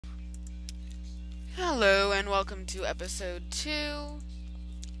Hello and welcome to episode 2.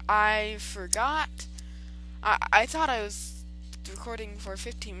 I forgot. I thought I was recording for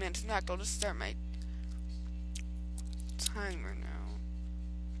 15 minutes. In fact, I'll just start my timer now.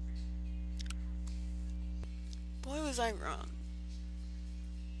 Boy, was I wrong.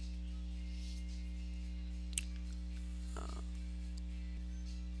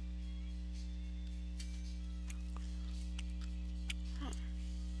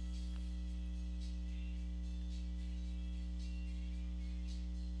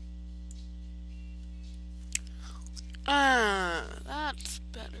 That's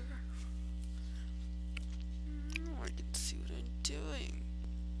better. I can see what I'm doing.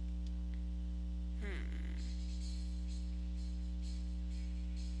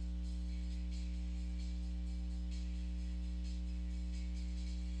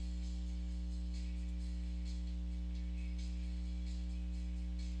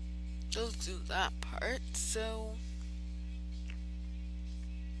 Just do that part, so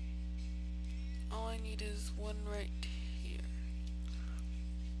all I need is one right here.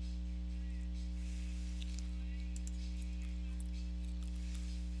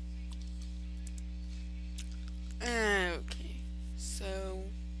 Okay, so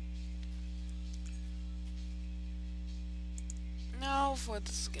now for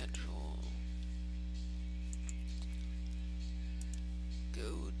the schedule.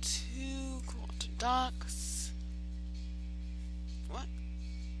 Go to Quantum Docs. What?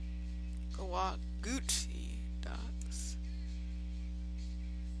 Gucci Docs.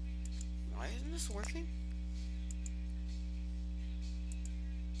 Why isn't this working?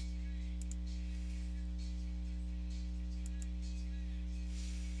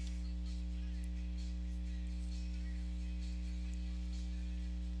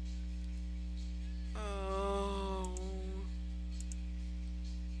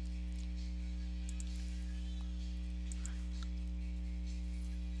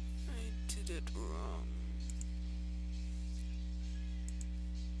 Did it wrong.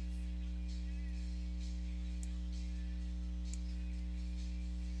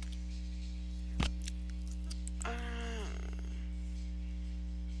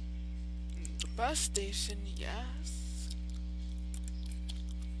 The bus station, yes.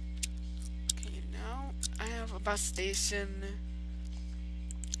 Okay, now I have a bus station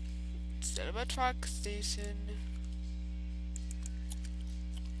instead of a truck station.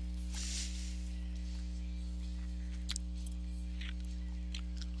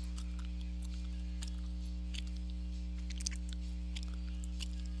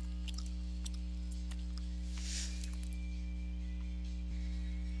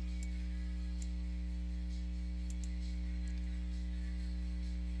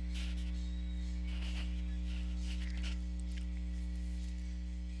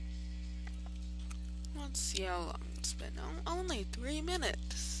 Let's see how long it's been. Only 3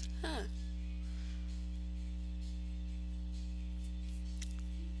 minutes. Huh.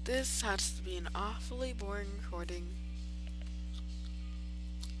 This has to be an awfully boring recording.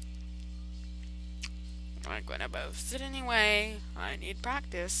 I'm gonna post it anyway. I need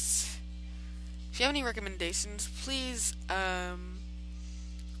practice. If you have any recommendations, please tell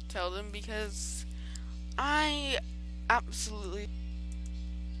them, because I absolutely...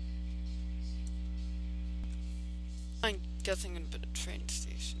 I'm guessing in a bit of train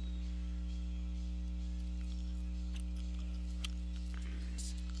station.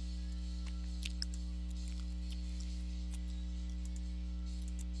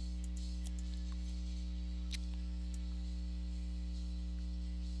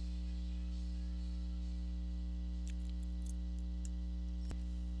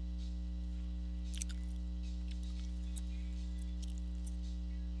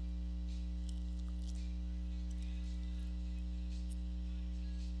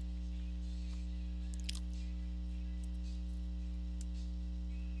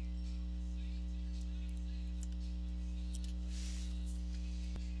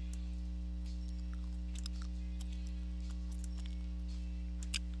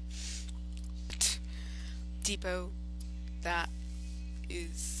 Depot. That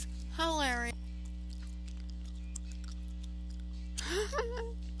is hilarious.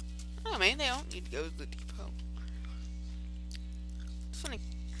 Oh man, they don't need to go to the depot. It's funny.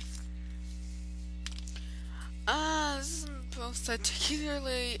 This isn't most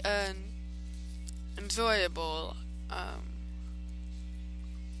particularly enjoyable.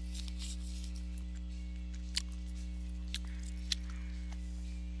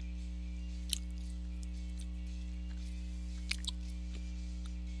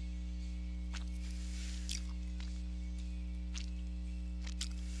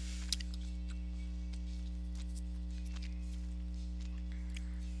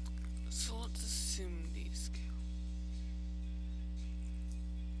 assume these go.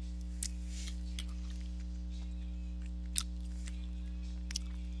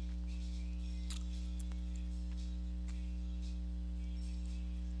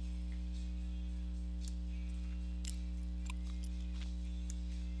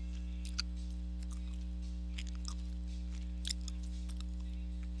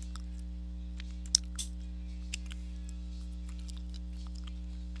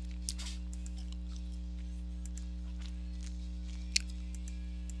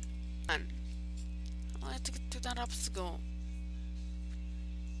 I have to get through that obstacle.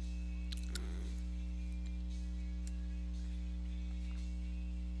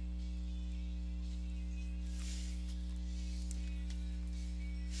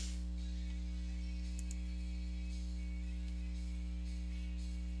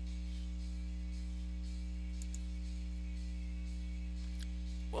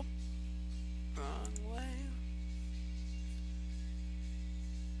 Whoop. Wrong way.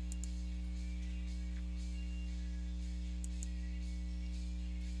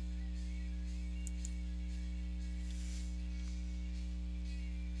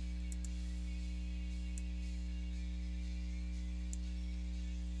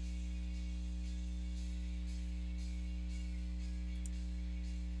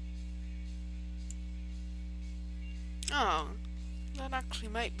 Oh, that actually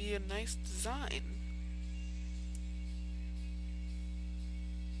might be a nice design.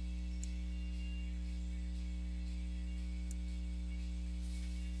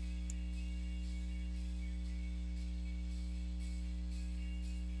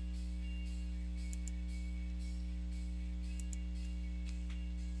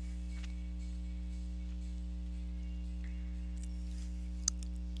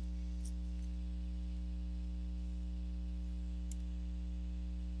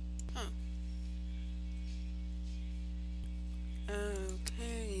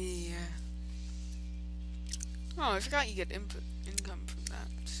 Okay. Oh, I forgot you get income from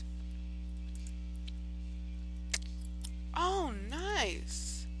that. Oh,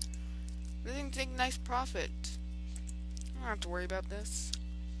 nice. They didn't take nice profit. I don't have to worry about this.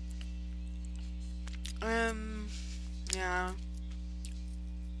 Yeah.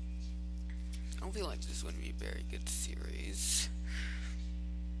 I don't feel like this is going to be a very good series.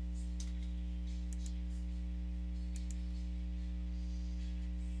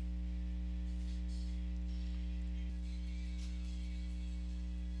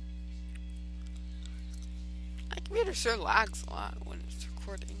 My computer sure lags a lot when it's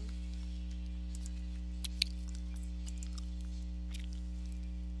recording.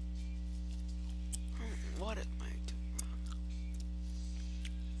 What am I doing wrong?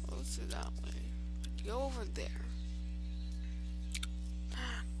 Let's do that way. Go over there.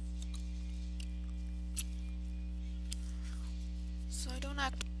 So I don't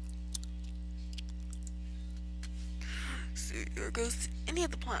have to. So here goes to any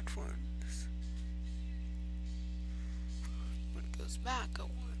of the platforms. When it goes back, I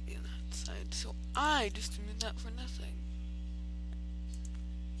want to be on that side. So I just did that for nothing.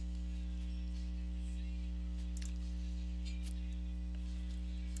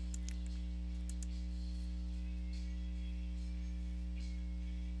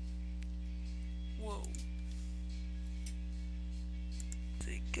 Whoa.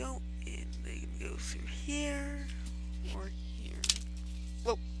 They go in, they can go through here or here.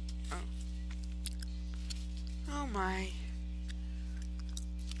 Whoa. Oh. Oh my.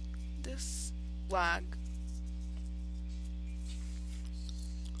 This lag.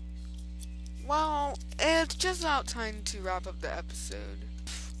 Well, it's just about time to wrap up the episode.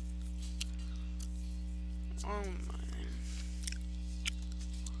 Oh my.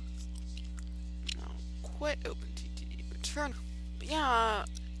 Quit OpenTTD, return. But yeah,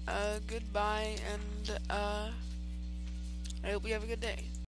 goodbye, and I hope you have a good day.